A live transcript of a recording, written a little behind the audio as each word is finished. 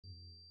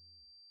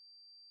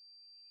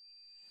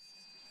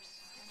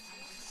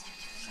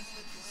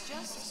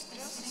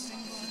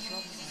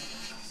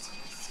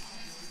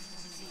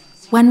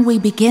When we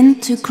begin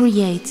to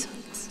create,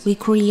 we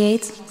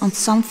create on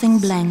something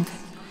blank,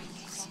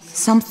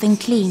 something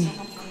clean,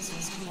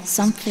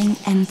 something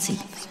empty.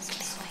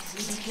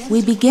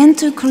 We begin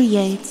to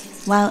create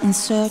while in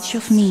search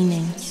of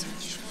meaning,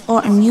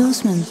 or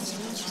amusement,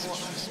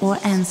 or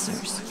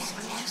answers.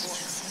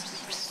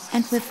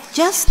 And with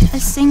just a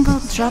single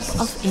drop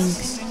of ink,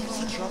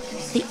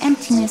 the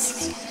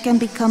emptiness can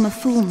become a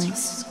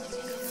fullness,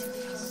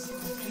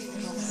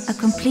 a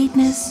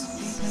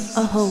completeness,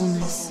 a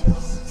wholeness.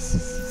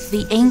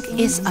 The ink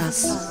is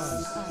us,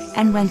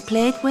 and when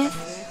played with,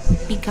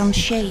 become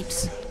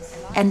shapes,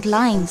 and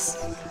lines,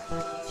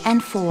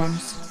 and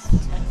forms,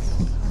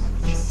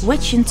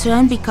 which in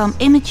turn become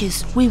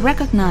images we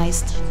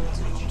recognized,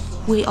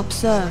 we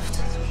observed,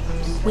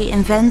 we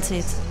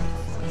invented,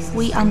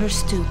 we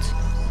understood.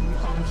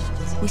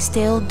 We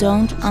still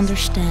don't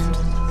understand.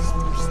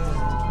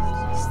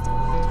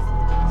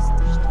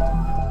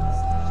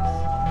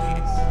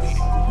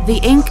 The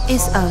ink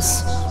is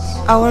us,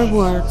 our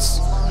words,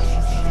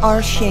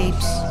 our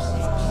shapes,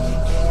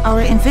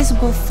 our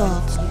invisible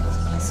thought,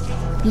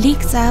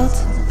 leaked out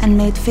and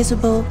made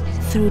visible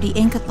through the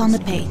ink upon the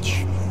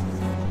page.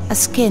 A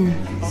skin,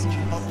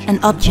 an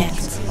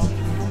object.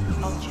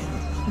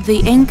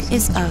 The ink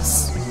is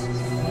us,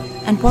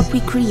 and what we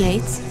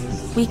create,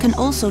 we can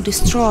also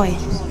destroy,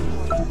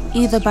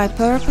 either by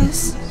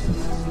purpose,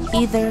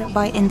 either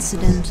by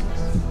incident.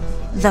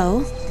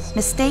 Though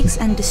mistakes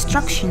and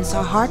destructions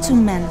are hard to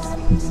mend,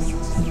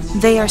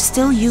 they are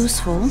still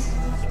useful,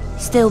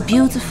 still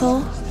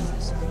beautiful,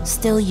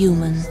 still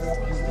human.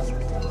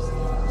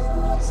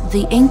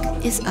 The ink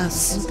is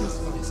us.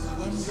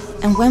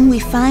 And when we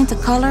find the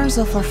colors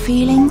of our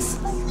feelings,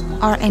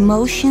 our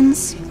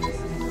emotions,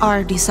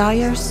 our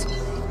desires,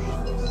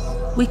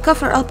 we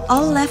cover up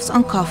all left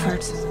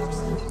uncovered,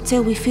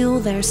 till we feel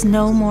there's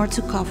no more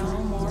to cover,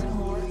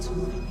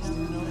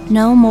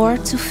 no more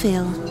to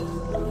fill,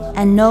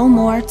 and no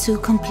more to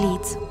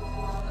complete.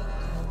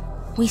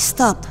 We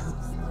stop,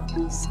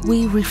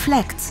 we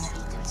reflect,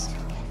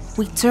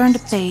 we turn the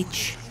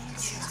page,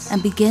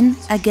 and begin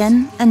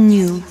again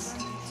anew,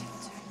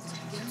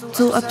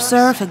 to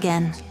observe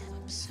again,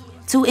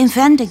 to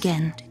invent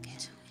again,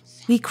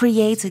 we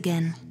create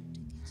again.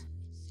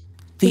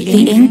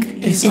 The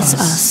ink is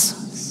us.